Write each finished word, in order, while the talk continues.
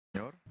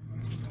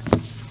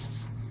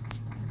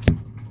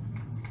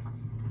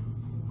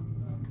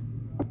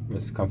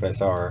Let's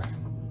confess our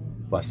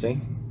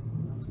blessing.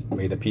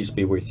 May the peace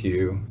be with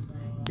you.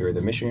 You're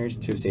the missionaries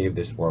to save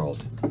this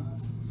world.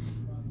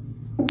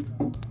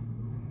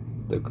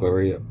 The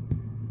glory of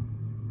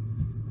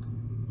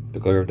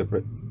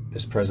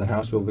this present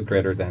house will be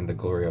greater than the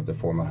glory of the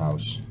former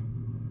house.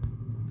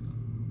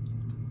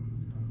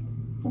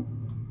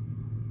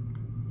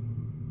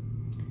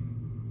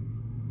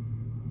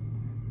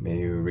 May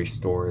you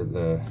restore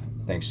the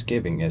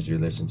thanksgiving as you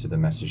listen to the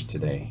message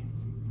today.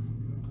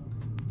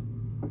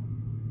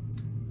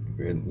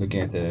 We're looking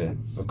at the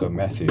book of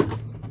Matthew.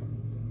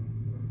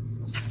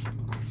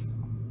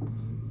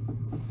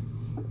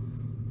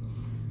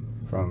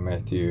 From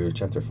Matthew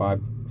chapter 5,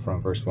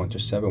 from verse 1 to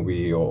 7,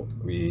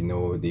 we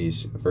know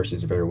these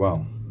verses very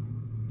well.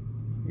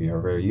 We are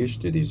very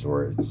used to these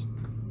words.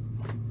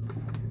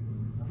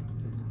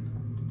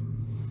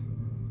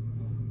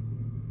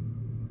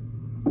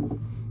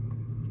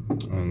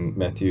 And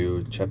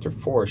Matthew chapter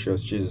 4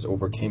 shows Jesus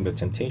overcame the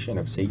temptation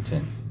of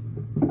Satan.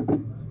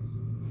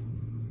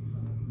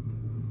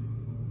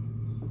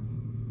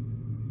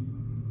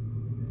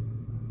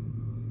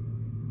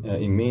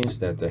 It means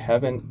that the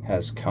heaven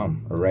has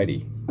come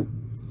already.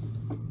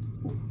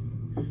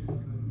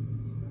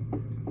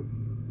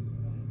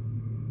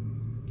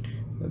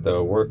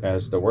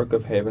 As the work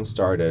of heaven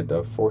started,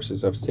 the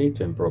forces of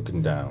Satan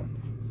broken down,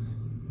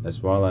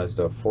 as well as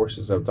the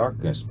forces of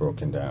darkness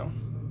broken down.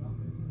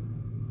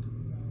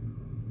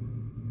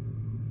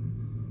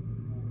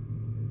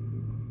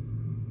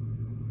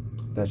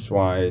 That's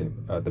why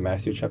the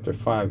Matthew chapter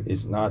 5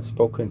 is not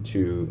spoken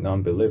to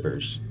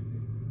non-believers.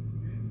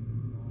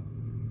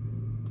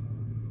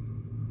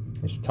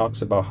 It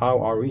talks about how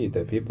are we,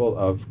 the people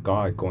of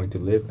God, going to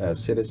live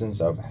as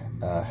citizens of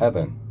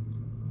heaven.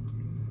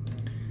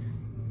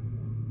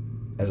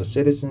 As a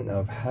citizen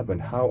of heaven,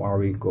 how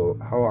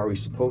are we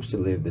supposed to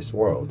live this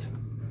world?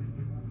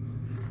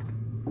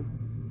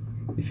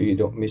 If you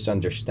don't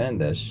misunderstand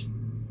this,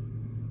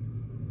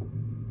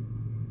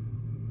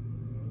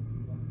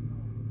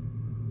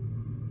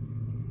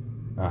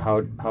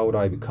 how would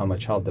I become a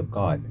child of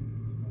God?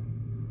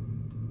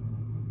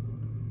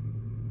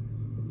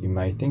 You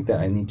might think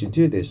that I need to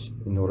do this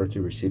in order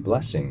to receive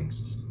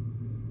blessings.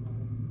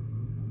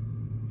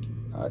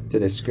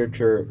 Today's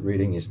scripture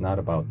reading is not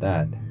about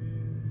that.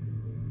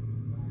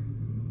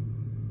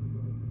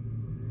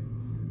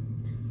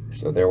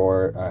 So there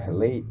were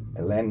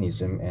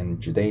Hellenism and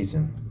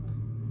Judaism.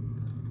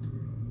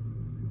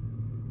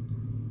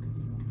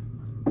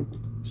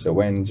 So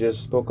when Jesus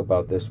spoke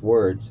about these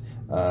words,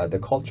 the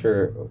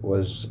culture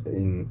was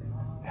in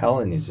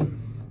Hellenism.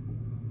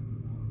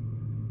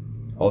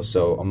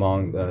 Also,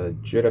 among the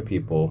Judah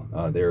people,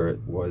 there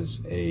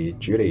was a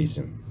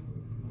Judaism.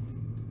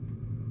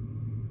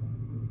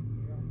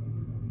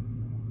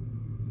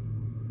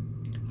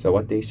 So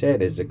what they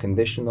said is it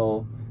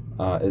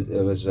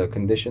was a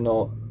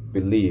conditional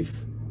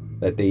belief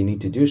that they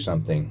need to do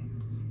something.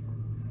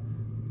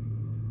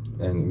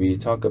 And we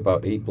talk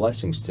about 8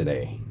 blessings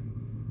today.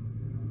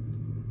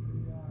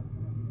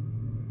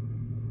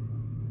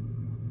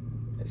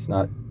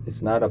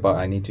 It's not about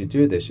I need to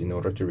do this in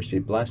order to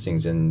receive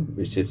blessings and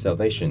receive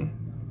salvation.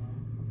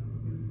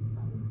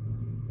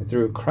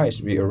 Through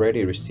Christ, we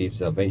already received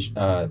salvation,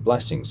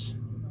 blessings.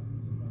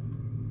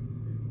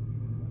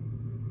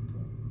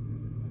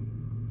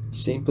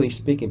 Simply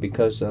speaking,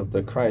 because of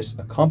the Christ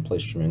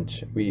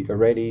accomplishment, we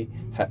already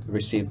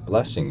received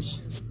blessings.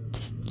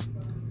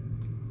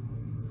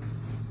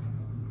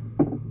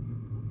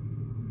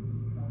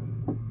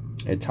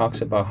 It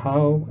talks about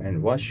how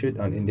and what should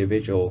an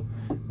individual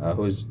it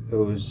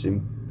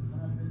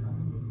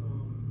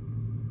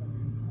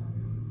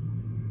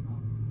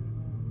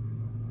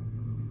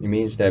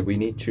means that we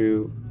need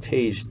to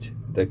taste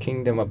the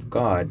kingdom of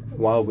God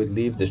while we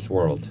leave this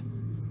world.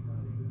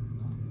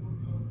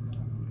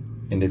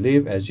 And to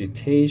live as you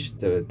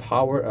taste the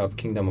power of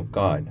kingdom of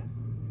God.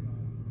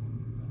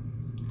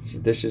 So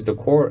this is the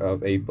core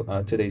of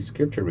today's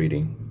scripture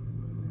reading.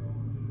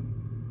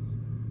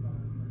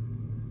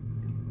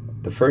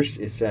 The first,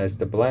 it says,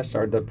 "The blessed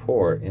are the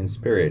poor in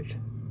spirit."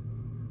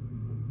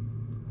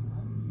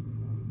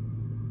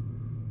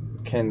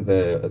 Can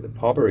the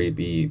poverty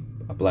be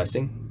a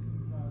blessing?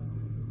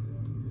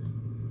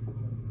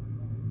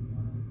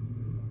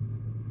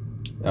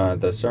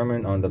 The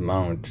Sermon on the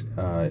Mount,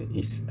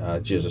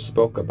 Jesus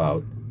spoke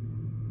about.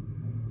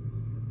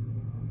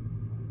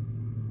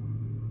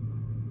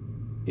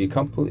 He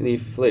completely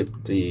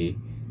flipped the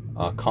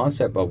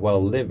concept of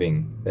well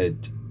living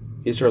that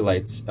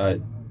Israelites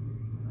had.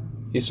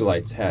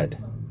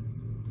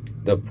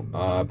 The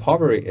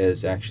poverty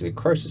is actually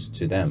curses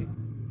to them.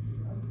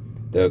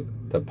 The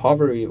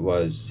poverty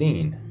was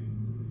seen.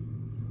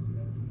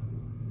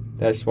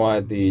 That's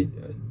why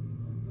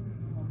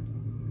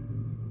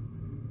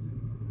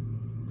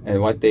and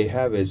what they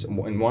have is,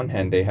 in one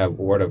hand they have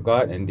Word of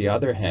God, and the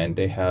other hand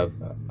they have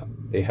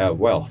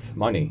wealth,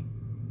 money.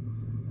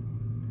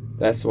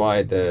 That's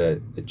why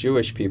the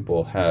Jewish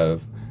people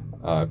have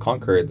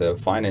conquered the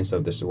finance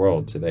of this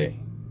world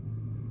today.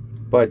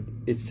 But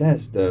it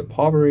says the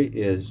poverty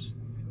is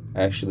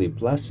actually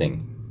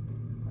blessing.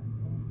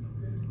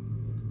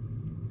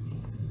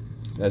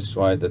 That's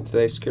why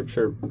today's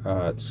scripture,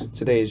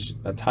 today's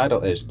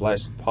title is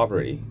Blessed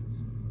Poverty.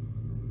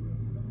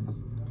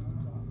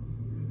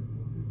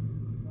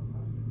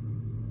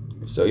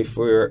 So if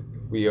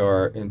we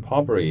are in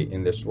poverty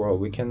in this world,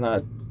 we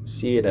cannot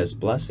see it as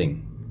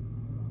blessing.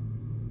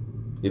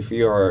 If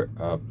you are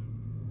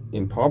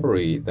in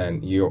poverty,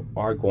 then you're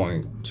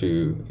going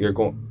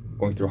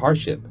through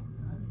hardship.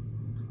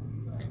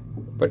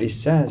 But it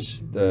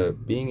says the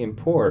being in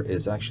poor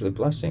is actually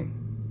blessing.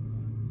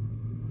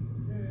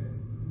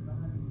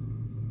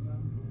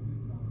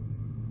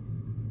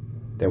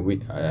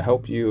 Then I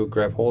hope you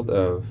grab hold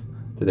of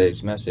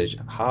today's message,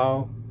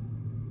 how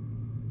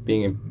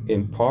being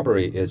in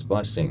poverty is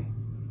blessing.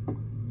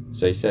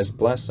 So it says,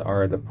 blessed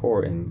are the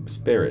poor in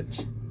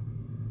spirit.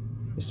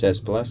 It says,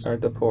 blessed are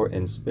the poor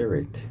in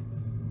spirit.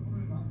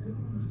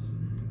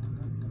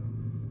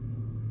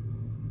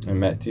 And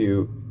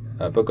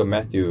book of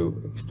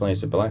Matthew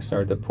explains that blessed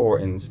are the poor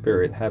in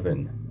spirit,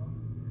 heaven.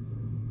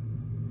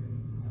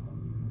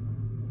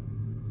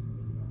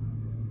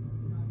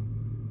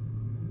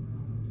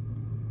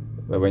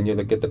 But when you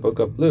look at the book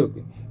of Luke,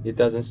 it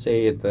doesn't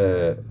say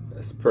the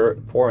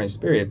poor in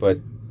spirit, but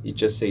it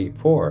just say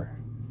poor.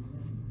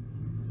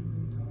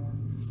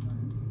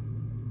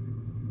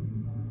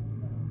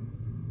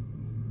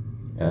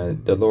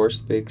 And the Lord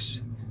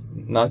speaks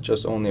not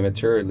just only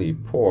materially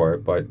poor,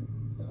 but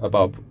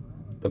about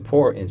the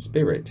poor in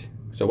spirit.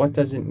 So what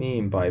does it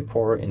mean by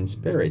poor in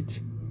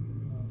spirit?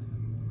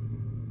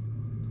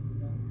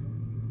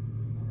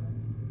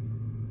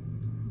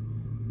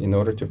 In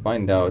order to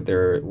find out,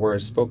 there are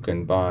words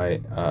spoken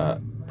by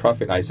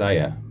prophet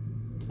Isaiah.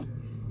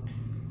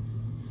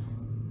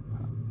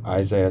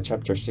 Isaiah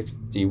chapter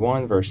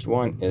 61 verse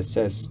 1, it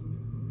says,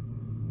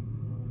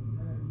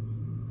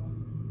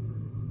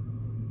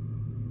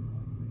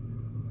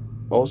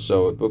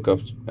 also book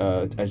of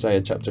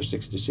Isaiah chapter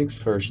 66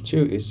 verse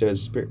 2, it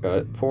says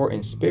poor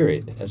in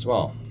spirit as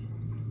well.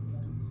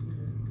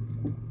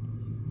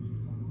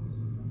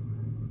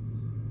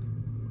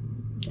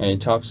 And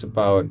it talks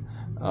about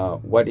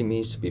what it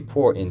means to be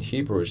poor in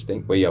Hebrews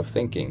way of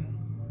thinking.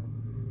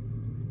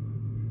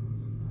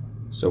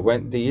 So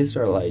when the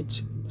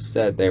Israelites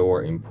said they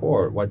were in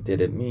poor, what did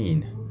it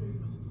mean?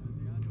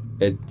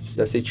 It's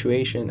a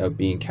situation of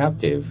being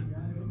captive.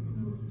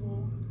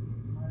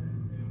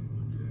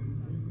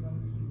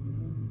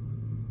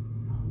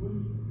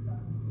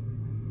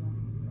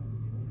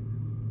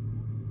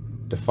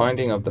 The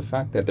finding of the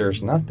fact that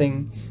there's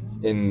nothing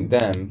in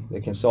them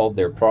that can solve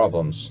their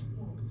problems.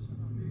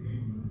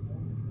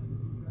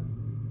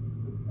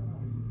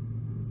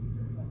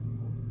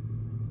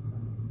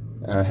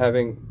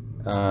 Having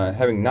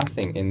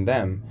nothing in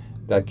them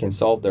that can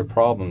solve their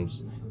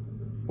problems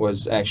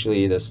was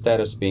actually the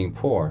status being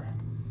poor.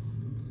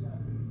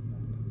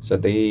 So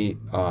they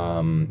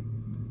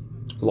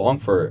long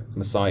for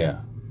Messiah.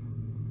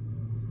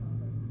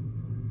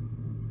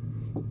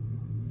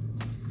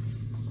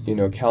 You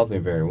know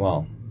Calvin very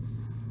well.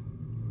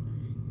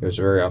 He was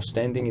a very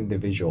outstanding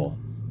individual.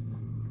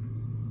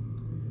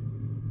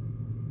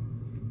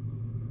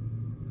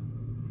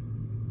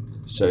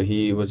 So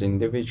he was an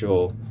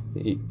individual.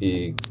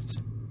 He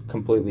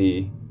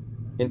completely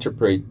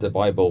interpreted the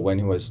Bible when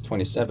he was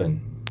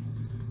 27.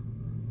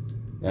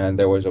 And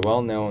there was a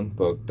well-known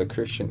book, The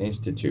Christian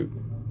Institute.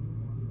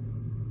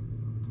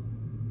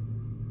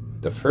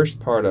 The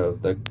first part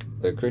of the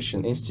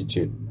Christian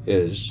Institute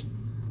is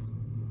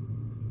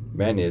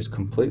man is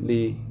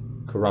completely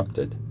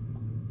corrupted.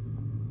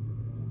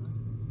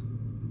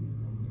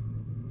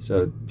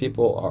 So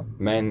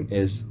man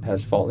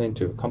has fallen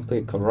into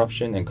complete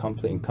corruption and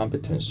complete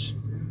incompetence.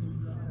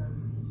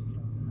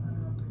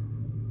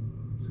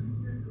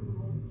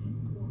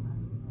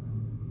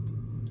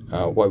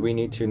 What we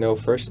need to know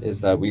first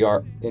is that we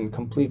are in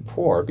complete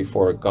poor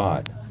before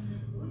God.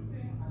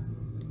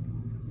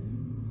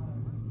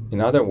 In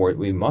other words,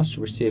 we must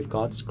receive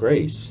God's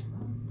grace.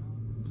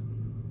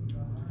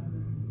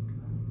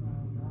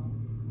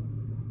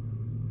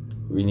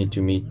 We need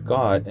to meet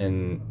God,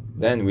 and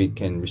then we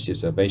can receive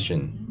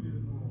salvation.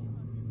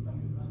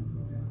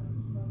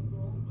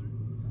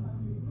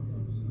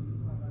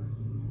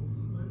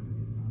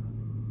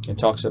 It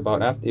talks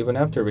about even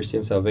after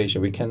receiving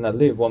salvation, we cannot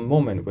live one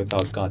moment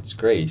without God's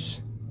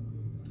grace.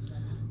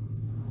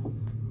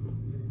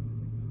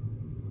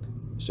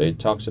 So it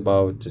talks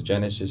about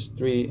Genesis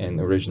 3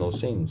 and original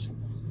sins.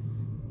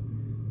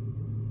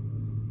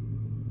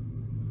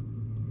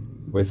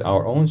 With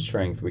our own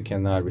strength, we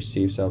cannot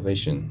receive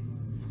salvation.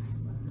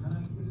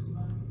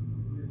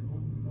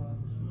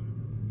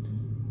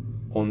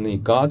 Only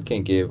God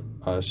can give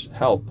us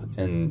help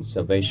and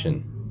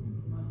salvation.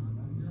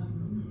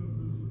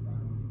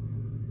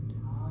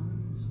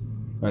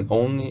 And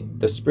only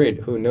the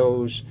Spirit who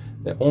knows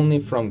that only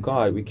from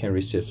God we can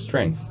receive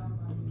strength.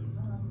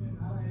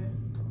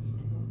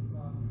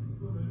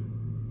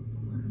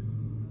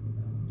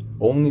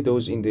 Only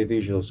those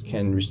individuals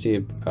can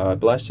receive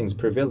blessings,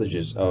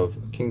 privileges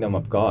of kingdom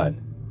of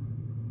God.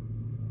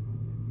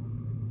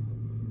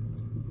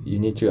 you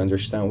need to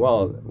understand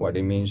well what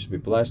it means to be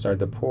blessed are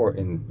the poor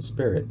in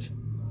spirit.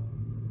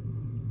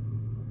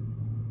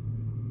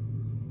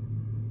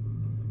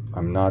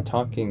 I'm not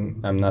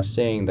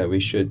saying that we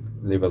should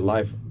live a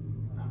life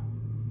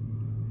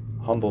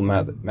humble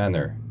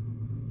manner.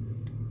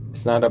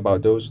 It's not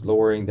about those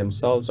lowering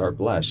themselves are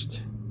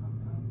blessed.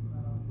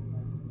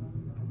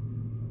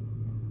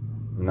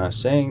 I'm not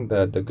saying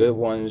that the good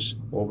ones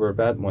over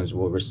bad ones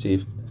will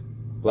receive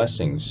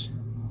blessings.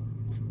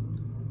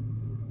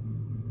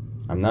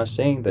 I'm not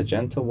saying the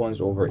gentle ones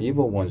over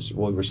evil ones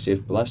will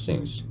receive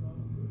blessings.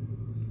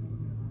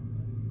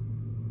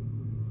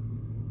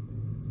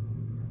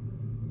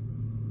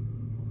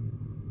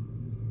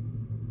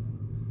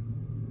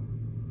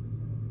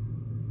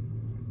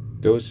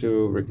 Those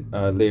who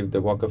live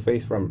the walk of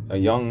faith from a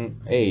young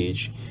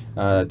age,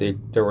 they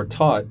were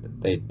taught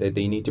that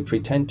they need to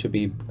pretend to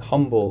be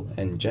humble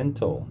and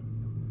gentle.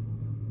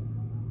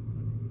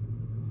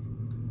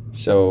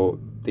 So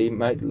they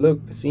might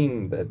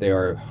seem that they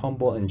are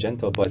humble and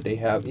gentle, but they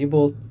have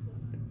evil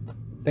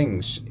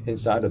things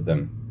inside of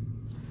them.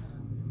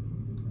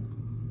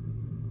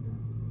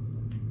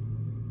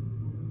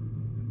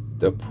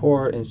 The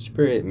poor in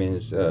spirit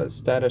means a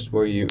status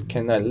where you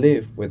cannot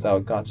live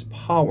without God's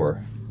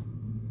power.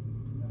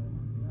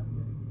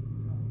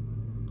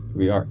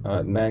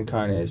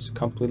 Mankind is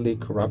completely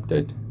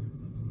corrupted.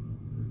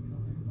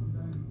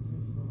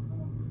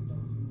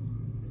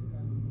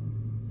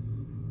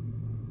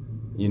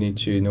 You need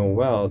to know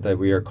well that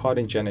we are caught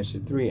in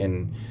Genesis 3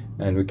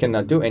 and we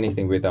cannot do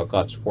anything without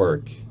God's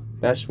work.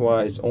 That's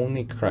why it's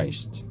only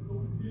Christ.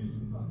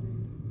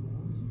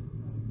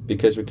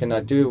 Because we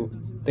cannot do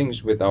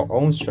things with our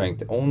own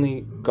strength,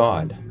 only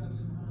God.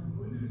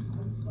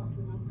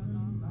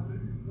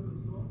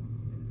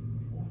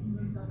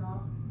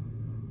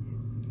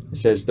 It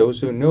says those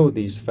who know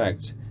these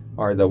facts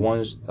are the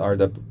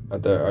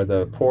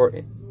poor,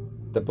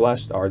 the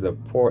blessed are the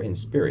poor in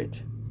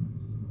spirit.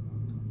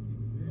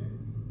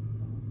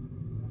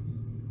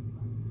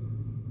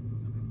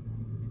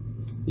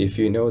 If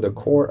you know the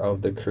core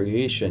of the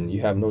creation,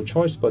 you have no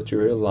choice but to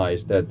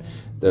realize that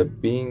the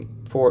being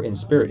poor in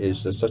spirit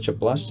is such a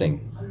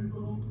blessing.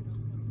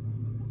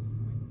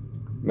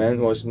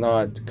 Man was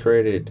not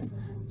created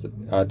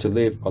to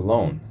live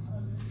alone.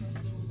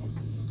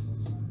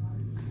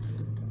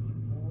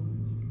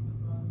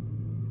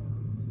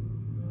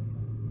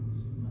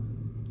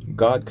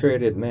 God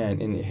created man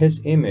in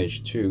his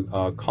image to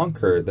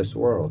conquer this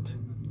world.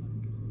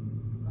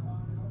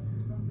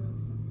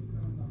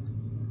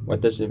 What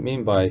does it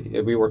mean by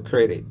we were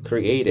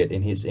created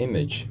in his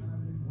image?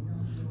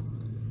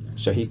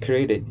 So he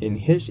created in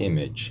his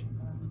image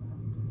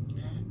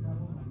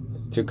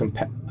to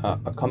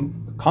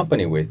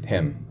accompany with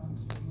him.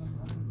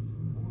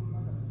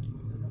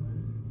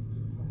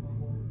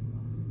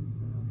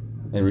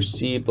 And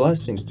receive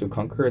blessings to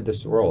conquer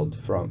this world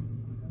from.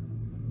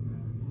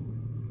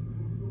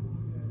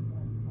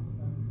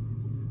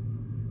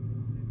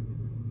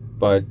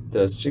 But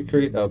the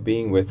secret of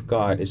being with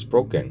God is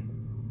broken.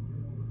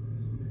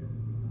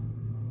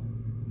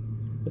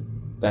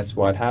 That's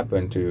what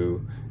happened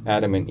to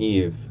Adam and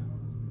Eve.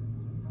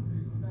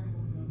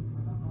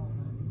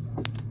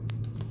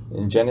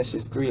 In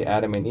Genesis 3,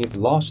 Adam and Eve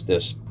lost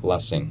this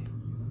blessing.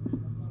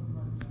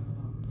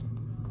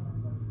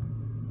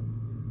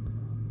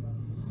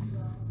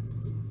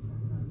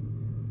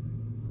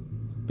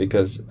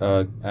 Because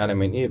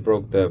Adam and Eve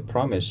broke the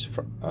promise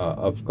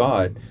of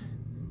God.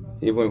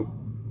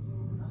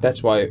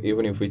 That's why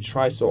even if we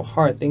try so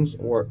hard, things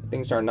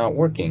are not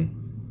working.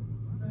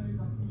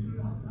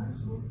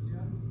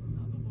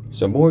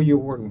 So more you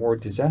work, more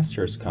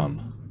disasters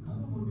come.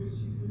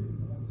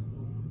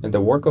 And the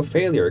work of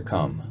failure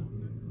come.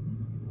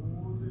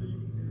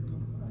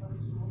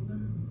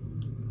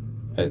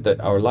 That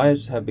our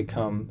lives have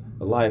become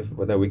a life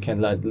that we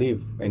cannot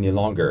live any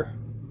longer.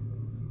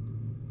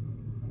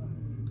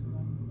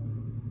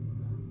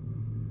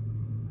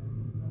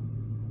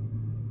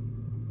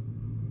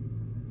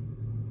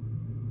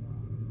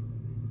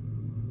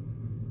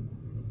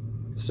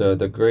 So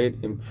the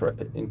great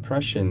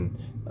impression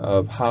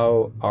of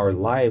how our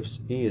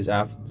lives is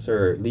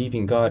after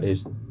leaving God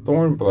is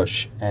thorn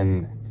bush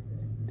and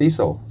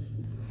thistle.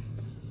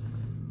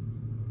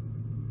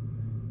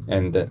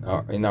 And that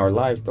in our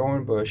lives,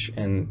 thorn bush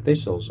and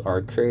thistles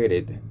are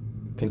created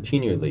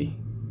continually.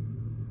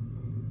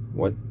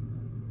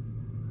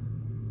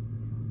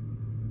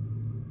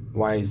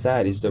 Why is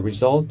that? It's the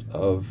result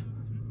of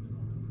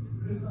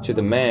to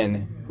the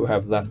men who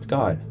have left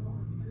God.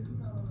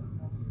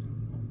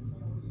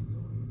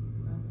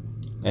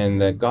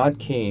 And that God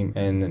came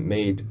and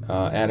made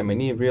Adam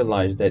and Eve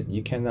realize that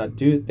you cannot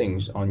do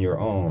things on your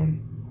own.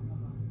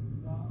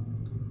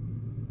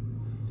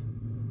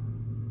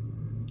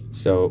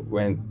 So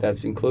when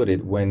that's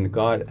included, when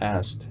God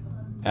asked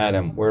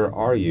Adam, "Where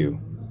are you?"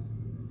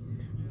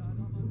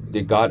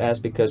 Did God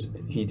ask because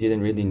he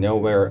didn't really know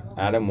where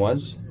Adam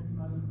was?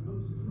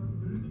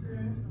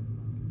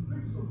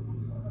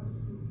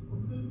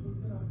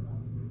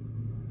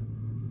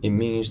 It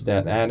means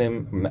that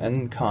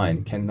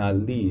mankind cannot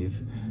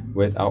live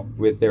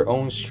with their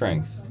own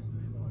strength.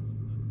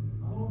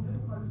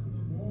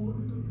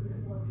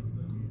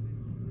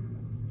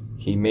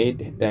 He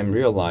made them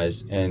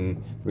realize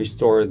and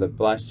restore the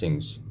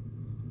blessings.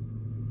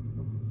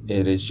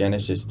 It is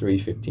Genesis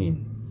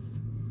 3:15.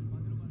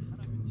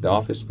 The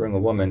offspring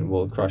of woman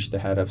will crush the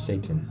head of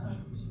Satan.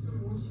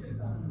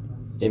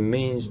 It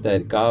means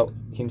that God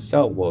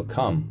himself will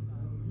come.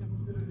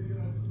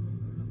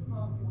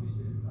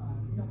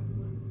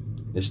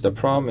 It's the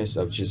promise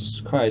of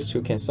Jesus Christ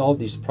who can solve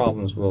these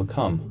problems will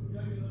come.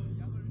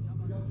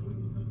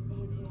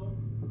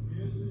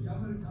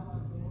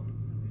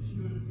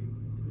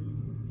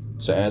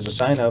 So as a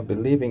sign of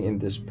believing in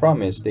this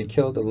promise, they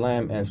killed the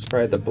lamb and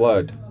spread the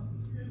blood.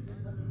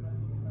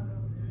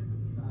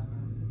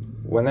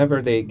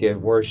 Whenever they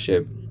give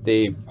worship,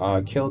 they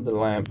kill the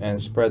lamb and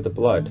spread the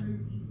blood.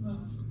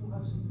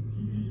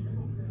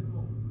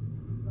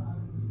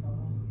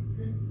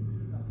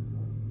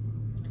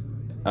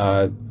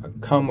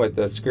 Come with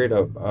the secret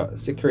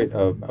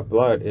of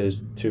blood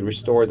is to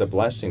restore the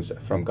blessings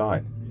from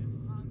God.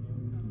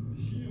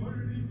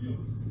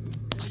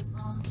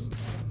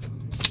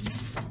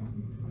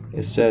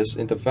 It says,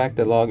 in the fact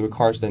the law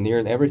requires that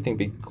nearly everything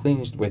be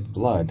cleansed with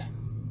blood.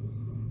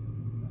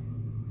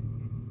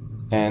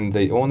 And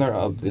the owner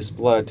of this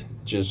blood,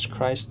 Jesus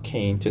Christ,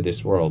 came to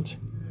this world.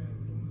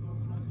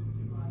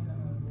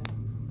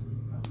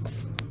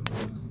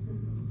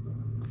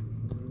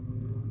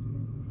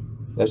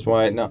 That's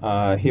why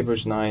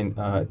Hebrews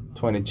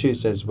 9:22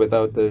 says,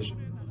 without the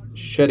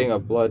shedding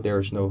of blood, there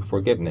is no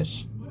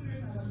forgiveness.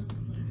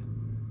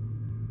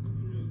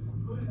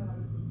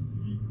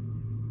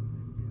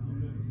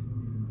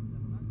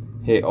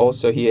 He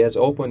has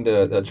opened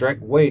a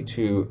direct way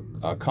to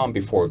come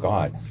before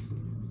God.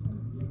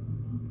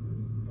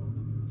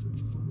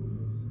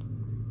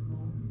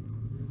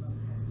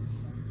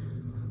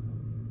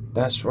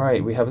 That's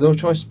right. We have no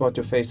choice but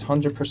to face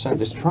 100%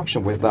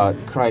 destruction without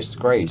Christ's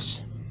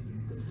grace.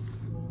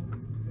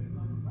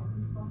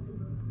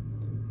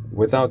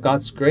 Without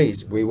God's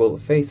grace, we will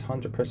face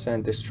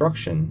 100%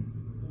 destruction.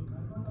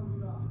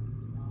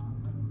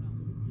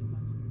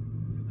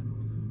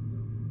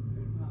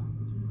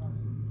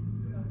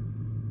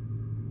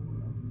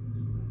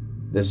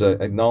 There's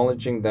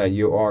acknowledging that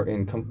you are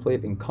in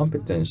complete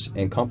incompetence,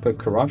 and complete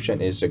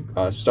corruption is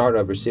a start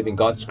of receiving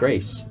God's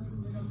grace.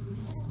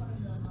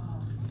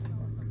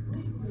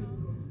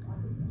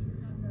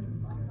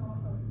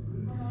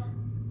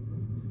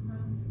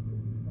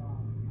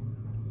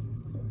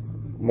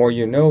 More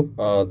you know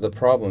the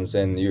problems,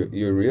 and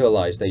you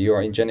realize that you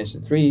are in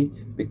Genesis 3,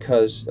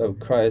 because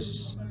of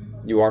Christ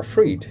you are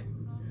freed.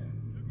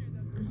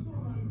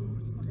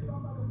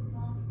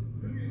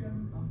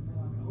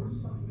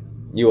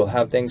 You will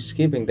have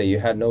thanksgiving that you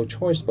had no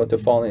choice but to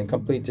fall in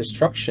complete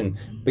destruction.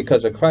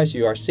 Because of Christ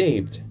you are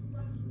saved.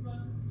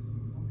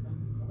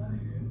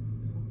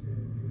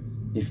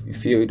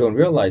 If you don't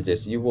realize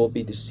this, you will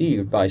be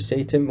deceived by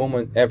Satan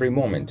every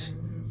moment.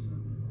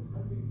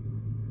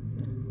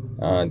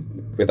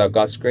 Without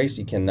God's grace,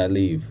 you cannot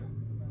live.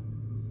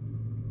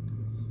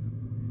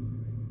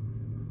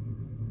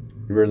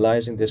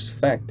 Realizing this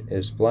fact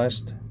is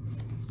blessed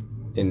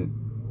in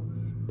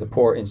the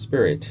poor in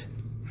spirit.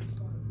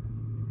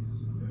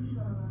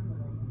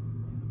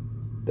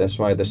 That's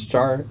why the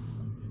star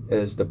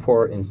is the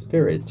poor in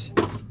spirit.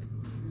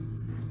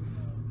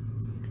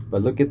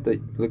 But look at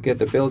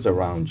the fields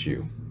around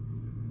you.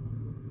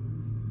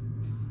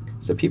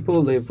 So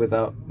people live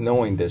without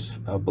knowing this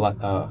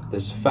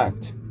this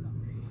fact.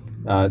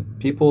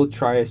 People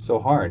try so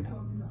hard,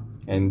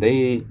 and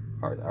they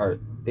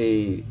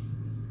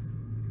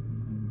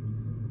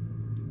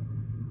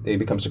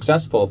become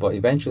successful, but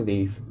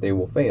eventually they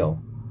will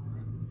fail.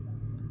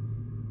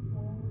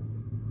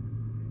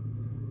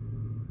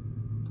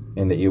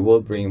 And it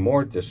will bring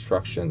more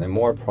destruction and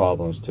more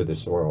problems to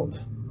this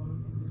world.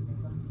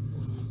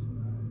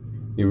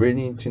 You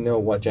really need to know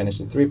what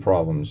Genesis 3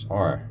 problems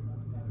are.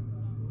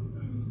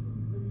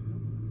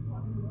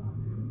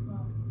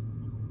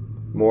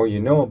 More you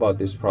know about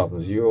these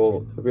problems, you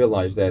will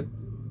realize that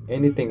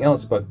anything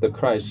else but the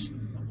Christ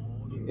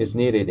is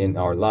needed in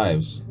our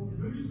lives.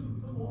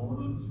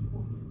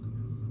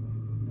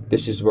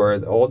 This is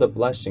where all the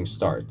blessing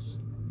starts.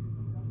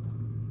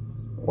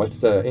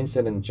 What's the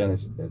incident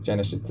in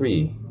Genesis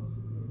 3?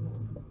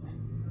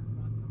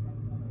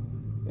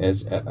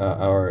 As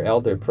our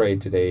elder prayed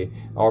today,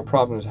 our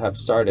problems have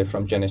started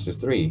from Genesis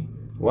 3.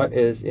 What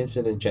is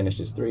incident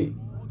Genesis 3?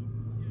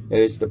 It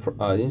is the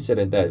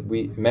incident that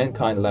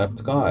mankind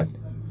left God.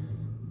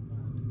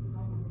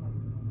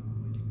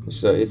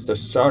 So it's the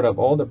start of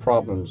all the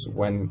problems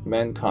when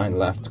mankind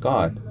left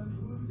God.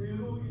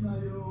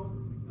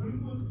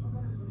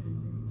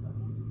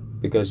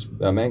 Because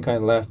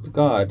mankind left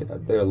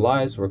God, their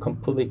lives were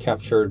completely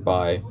captured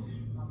by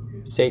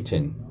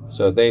Satan.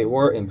 So they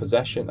were in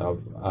possession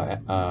of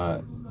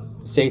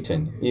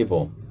Satan,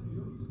 evil.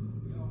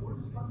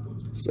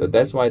 So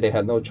that's why they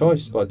had no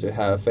choice but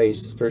to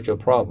face spiritual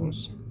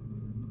problems.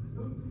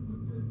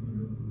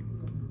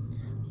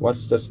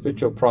 What's the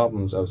spiritual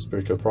problems of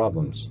spiritual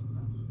problems?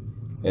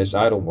 It's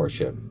idol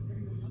worship.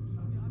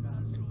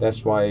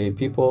 That's why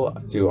people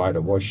do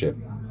idol worship.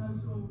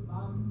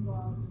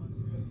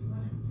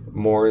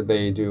 More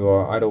they do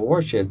idol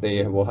worship,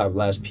 they will have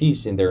less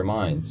peace in their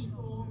minds.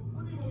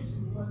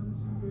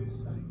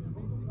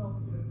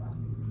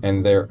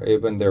 And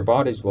even their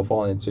bodies will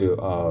fall into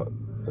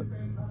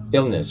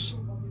illness.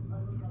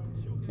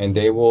 And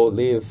they will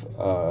live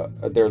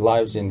their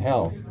lives in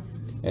hell.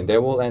 And they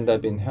will end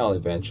up in hell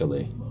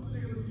eventually.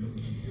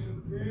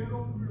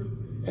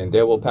 And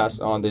they will pass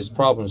on these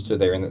problems to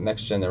their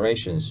next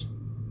generations.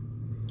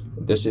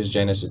 This is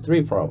Genesis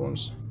 3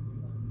 problems.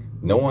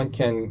 No one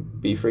can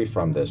be free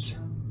from this.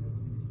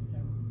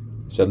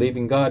 So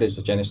leaving God is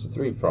the Genesis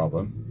 3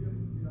 problem.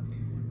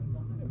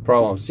 The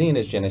problem of sin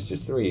is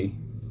Genesis 3.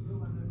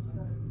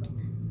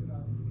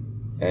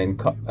 And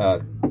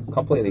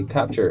completely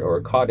captured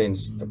or caught in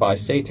by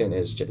Satan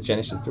is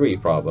Genesis 3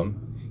 problem.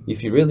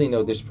 If you really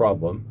know this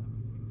problem,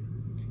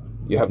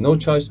 you have no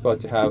choice but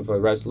to have a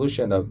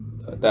resolution of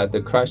that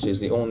the Christ is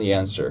the only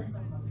answer.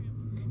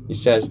 He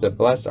says the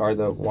blessed are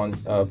the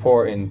ones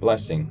poor in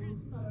blessing.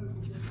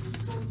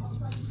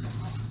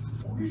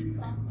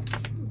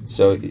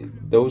 So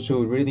those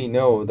who really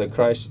know that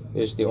Christ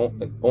is the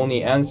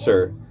only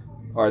answer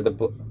are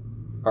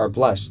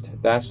blessed.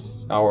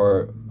 That's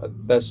where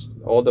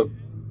all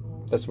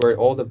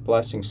the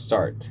blessings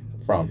start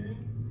from.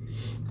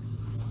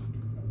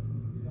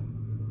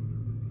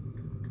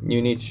 You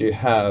need to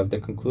have the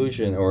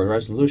conclusion or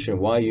resolution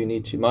why you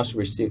must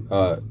receive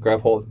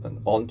grab hold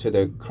onto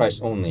the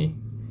Christ only.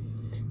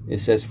 It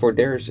says, "For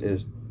theirs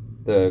is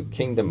the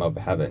kingdom of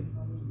heaven."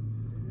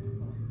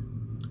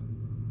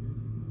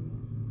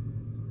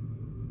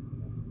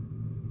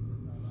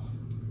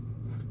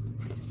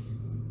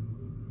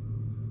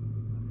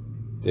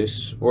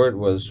 This word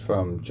was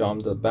from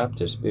John the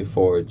Baptist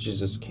before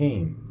Jesus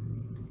came.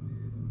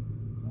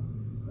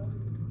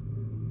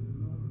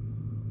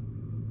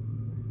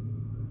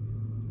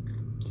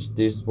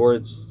 These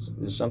words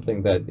is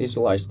something that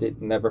Israelites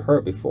never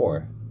heard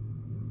before.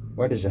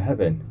 What is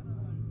heaven?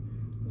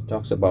 It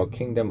talks about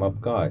kingdom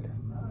of God.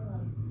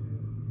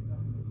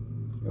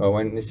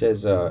 When it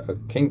says a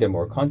kingdom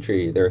or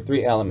country, there are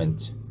three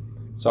elements: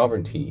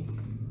 sovereignty.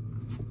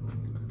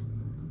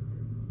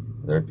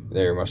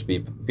 There must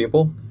be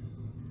people.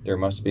 There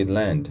must be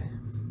land.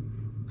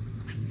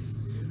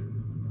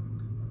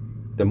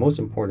 The most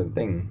important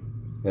thing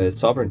is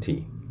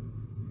sovereignty.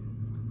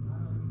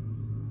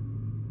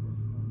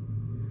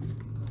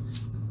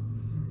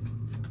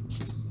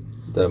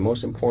 The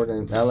most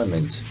important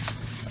element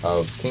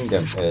of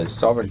kingdom is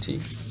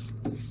sovereignty.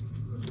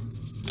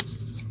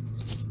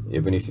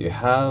 Even if you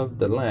have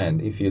the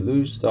land, if you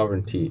lose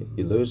sovereignty,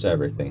 you lose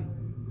everything.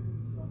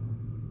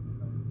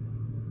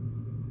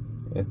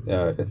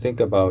 Think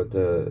about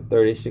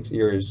 36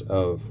 years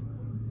of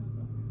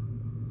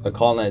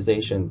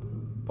colonization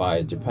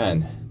by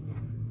Japan.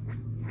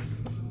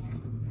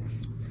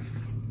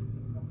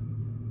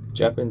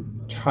 Japan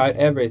tried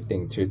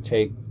everything to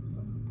take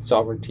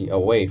sovereignty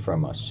away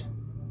from us.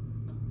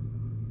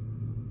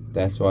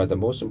 That's why the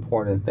most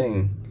important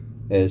thing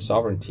is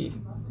sovereignty.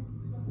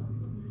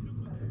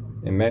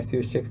 In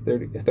Matthew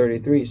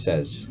 6:33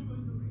 says,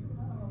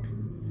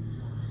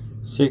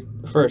 "Seek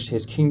first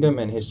his kingdom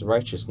and his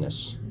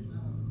righteousness."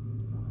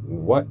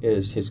 What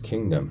is his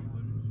kingdom?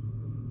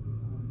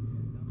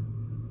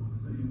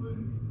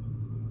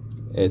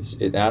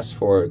 It asks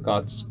for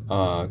God's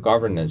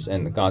governance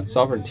and God's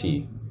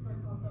sovereignty.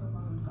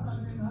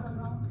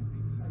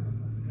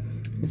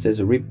 It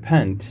says,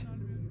 "Repent,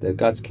 that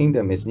God's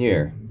kingdom is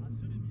near."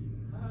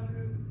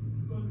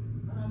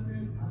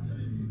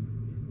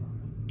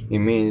 It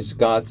means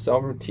God's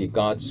sovereignty,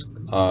 God's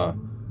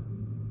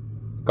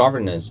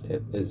governance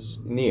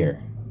is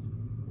near.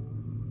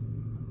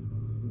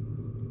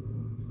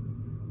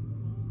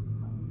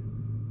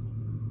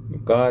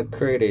 God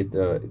created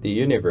the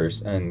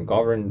universe and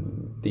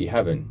governed the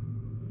heaven.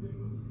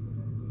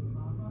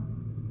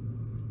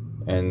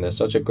 And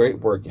such a great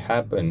work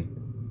happened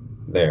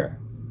there.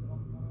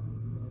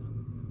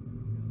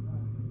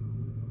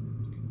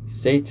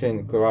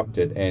 Satan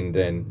corrupted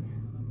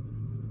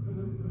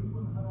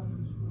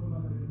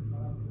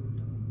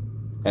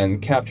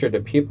and captured the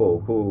people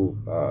who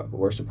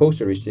were supposed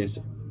to receive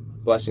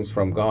blessings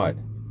from God.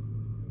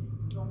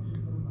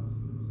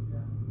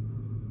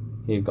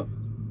 He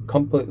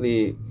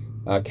completely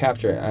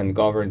captured and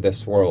governed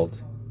this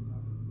world.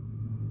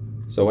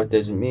 So what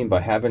does it mean by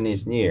heaven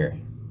is near?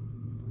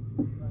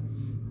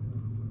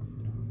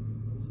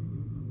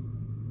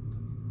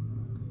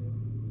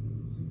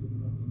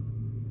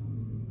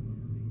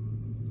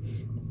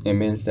 It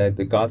means that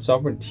the God's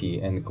sovereignty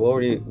and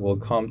glory will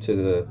come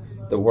to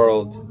the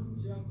world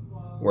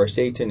where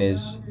Satan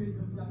is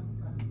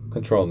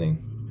controlling,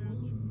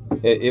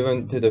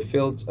 even to the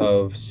fields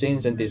of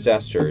sins and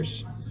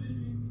disasters.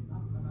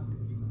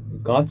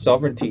 God's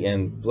sovereignty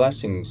and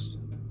blessings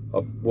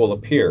will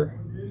appear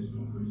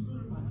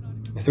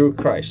through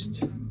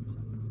Christ.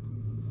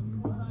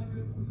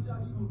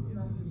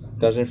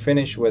 doesn't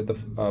finish with the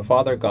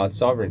Father God's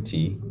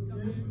sovereignty.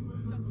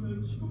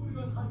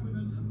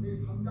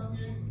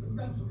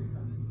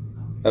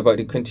 But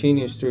it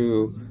continues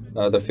through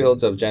the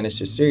fields of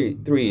Genesis 3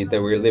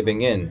 that we're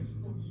living in.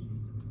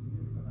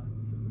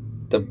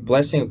 The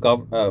blessing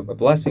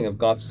of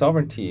God's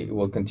sovereignty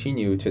will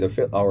continue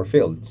to our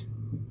fields.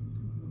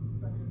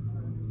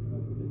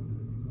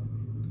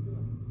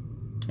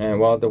 And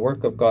while the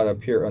work of God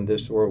appear on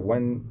this world,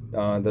 when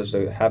does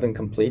the heaven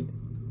complete?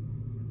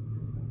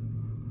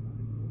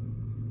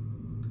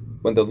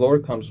 When the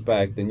Lord comes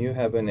back, the new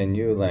heaven and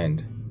new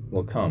land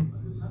will come.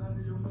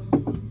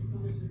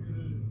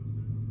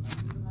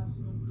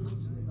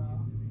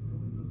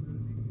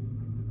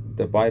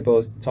 The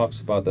Bible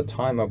talks about the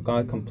time of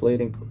God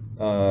completing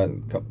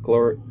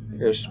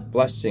glorious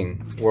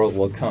blessing world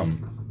will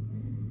come.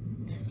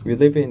 We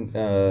live in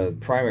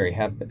primary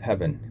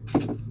heaven.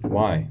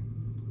 Why?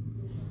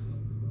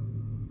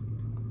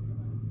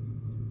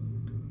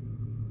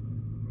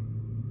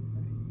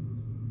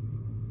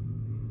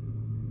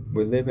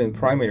 We live in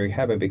primary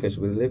heaven because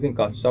we live in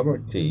God's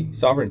sovereignty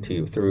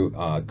through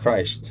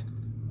Christ.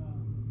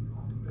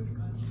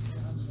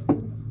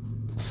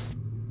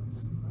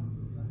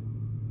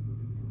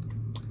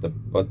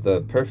 But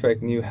the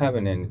perfect new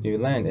heaven and new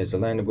land is the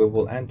land we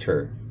will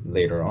enter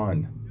later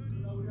on.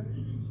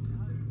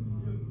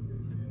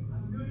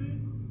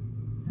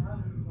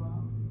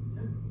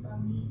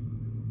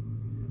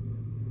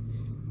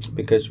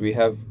 Because we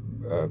have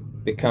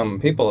become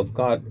people of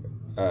God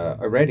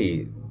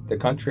already, the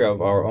country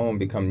of our own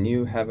become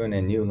new heaven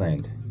and new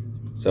land.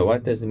 So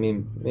what does it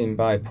mean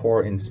by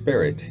poor in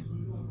spirit?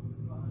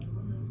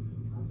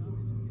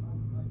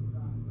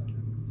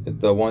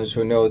 The ones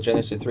who know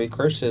Genesis 3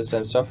 curses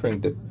and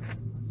suffering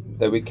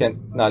that we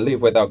cannot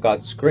live without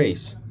God's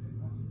grace.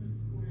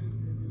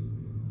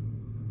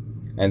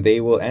 And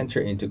they will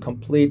enter into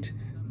complete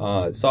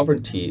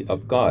sovereignty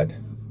of God.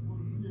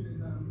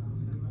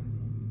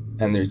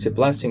 And there's the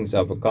blessings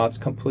of God's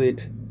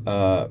complete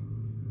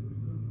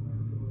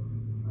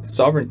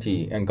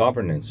sovereignty and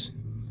governance.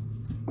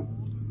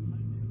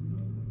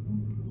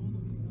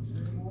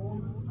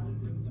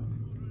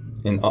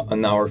 In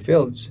our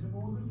fields,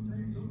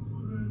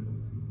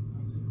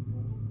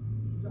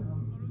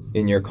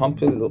 in your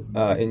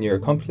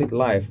complete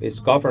life is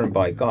governed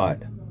by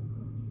God.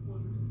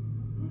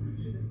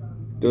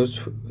 Those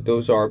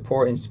who are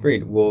poor in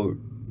spirit will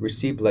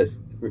receive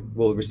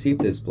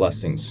these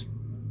blessings.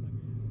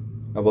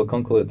 I will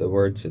conclude the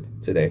word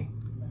today.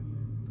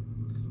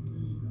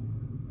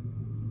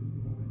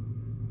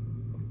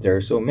 There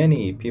are so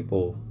many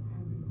people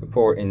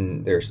poor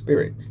in their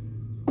spirits.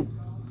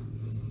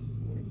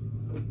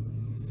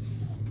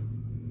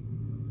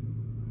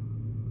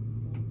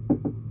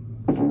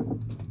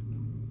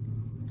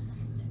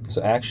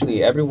 So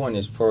actually everyone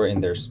is poor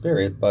in their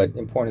spirit, but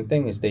important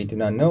thing is they do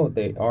not know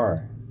they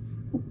are.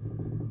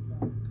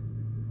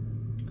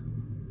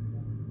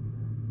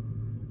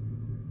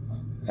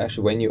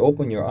 Actually, when you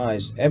open your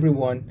eyes,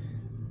 everyone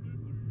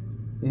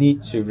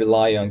needs to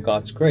rely on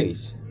God's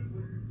grace.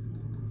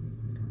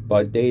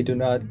 But they do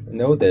not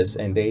know this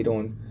and they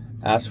don't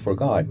ask for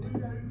God.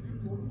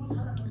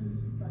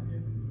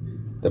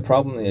 The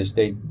problem is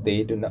they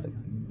do not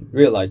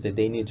realize that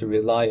they need to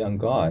rely on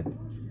God.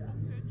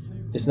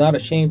 It's not a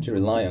shame to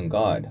rely on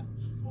God.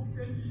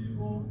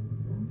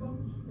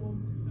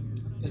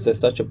 It's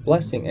such a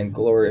blessing and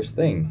glorious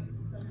thing.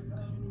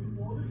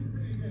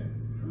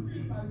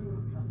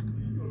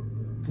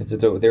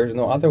 There's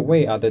no other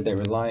way other than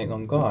relying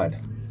on God.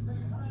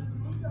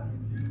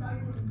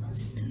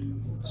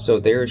 So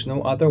there is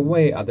no other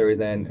way other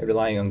than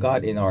relying on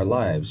God in our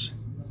lives.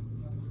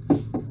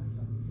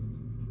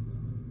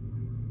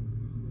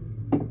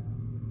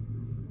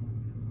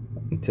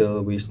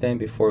 Until we stand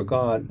before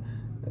God,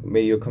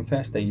 may you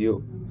confess that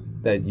you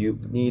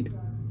need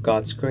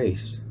God's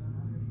grace.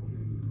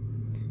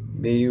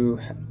 May you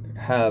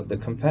have the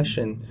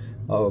confession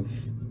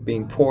of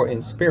being poor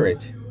in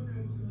spirit,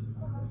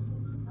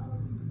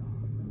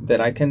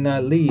 that I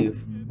cannot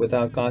live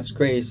without God's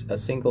grace a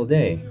single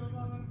day.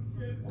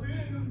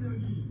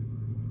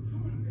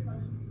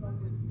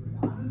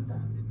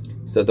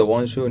 So the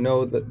ones who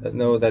know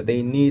that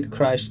they need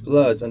Christ's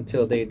blood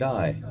until they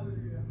die.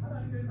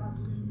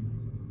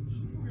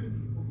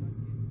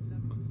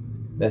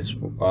 That's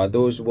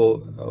those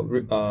will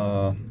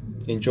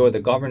enjoy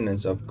the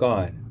governance of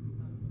God.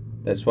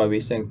 That's why we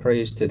sing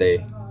praise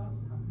today.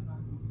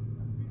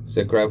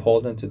 So grab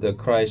hold onto the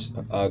Christ,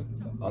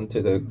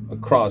 onto the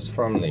cross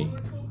firmly.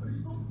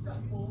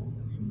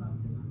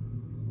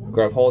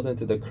 Grab hold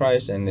onto the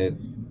Christ and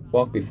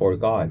walk before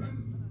God.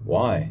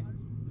 Why?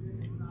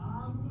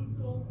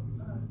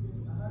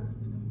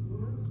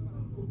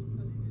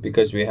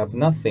 Because we have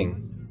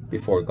nothing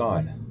before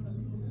God.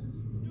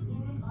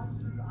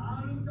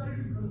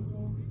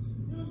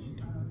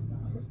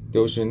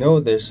 Those who know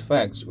these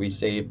facts, we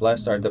say,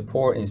 blessed are the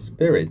poor in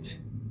spirit.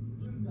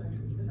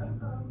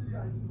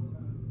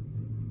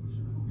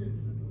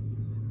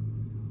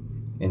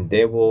 And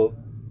they will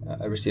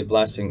receive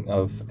blessing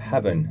of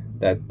heaven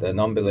that the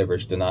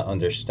non-believers do not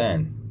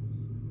understand.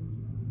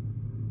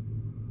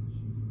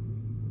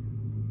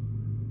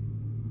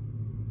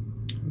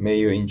 May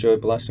you enjoy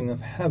blessing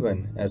of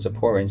heaven as a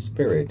poor in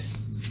spirit.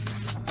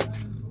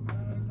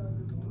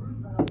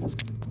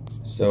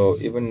 So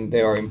even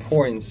they are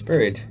poor in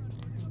spirit,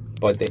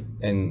 but they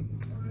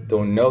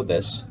don't know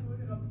this.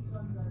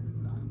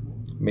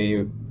 May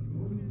you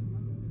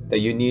that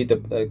you need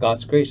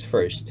God's grace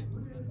first.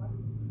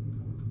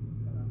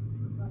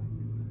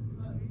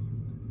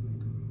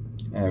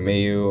 And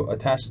may you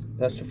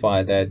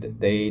testify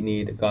that they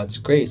need God's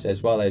grace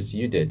as well as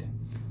you did.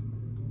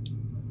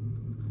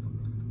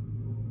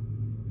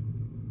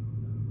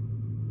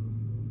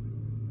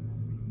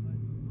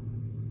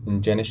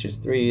 In Genesis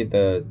 3,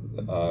 the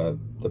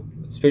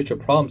spiritual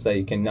problems that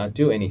you cannot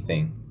do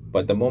anything,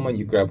 but the moment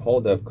you grab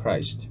hold of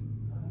Christ,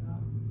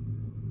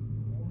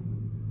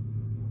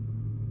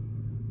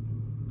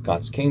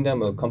 God's kingdom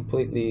will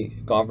completely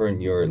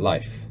govern your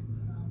life.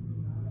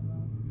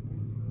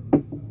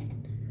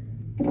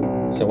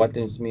 So what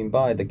does it mean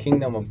by the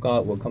kingdom of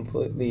God will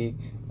completely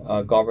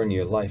govern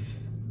your life?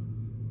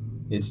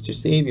 It's to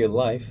save your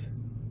life.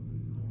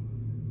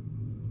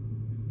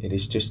 It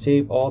is to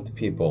save all the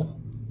people.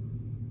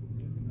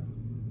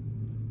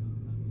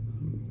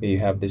 May you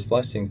have this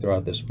blessing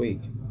throughout this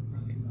week.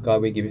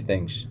 God, we give you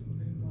thanks.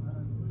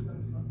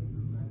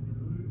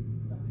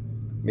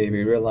 May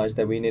we realize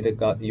that we need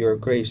your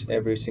grace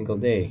every single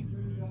day.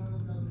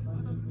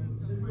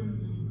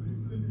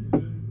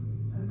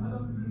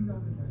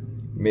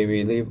 May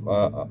we live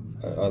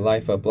a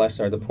life of blessed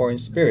are the poor in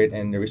spirit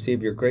and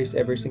receive your grace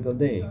every single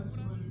day.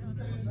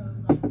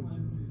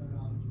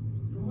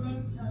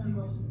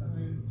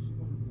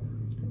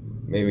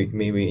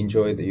 May we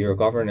enjoy your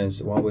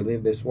governance while we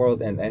leave this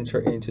world and enter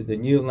into the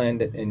new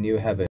land and new heaven.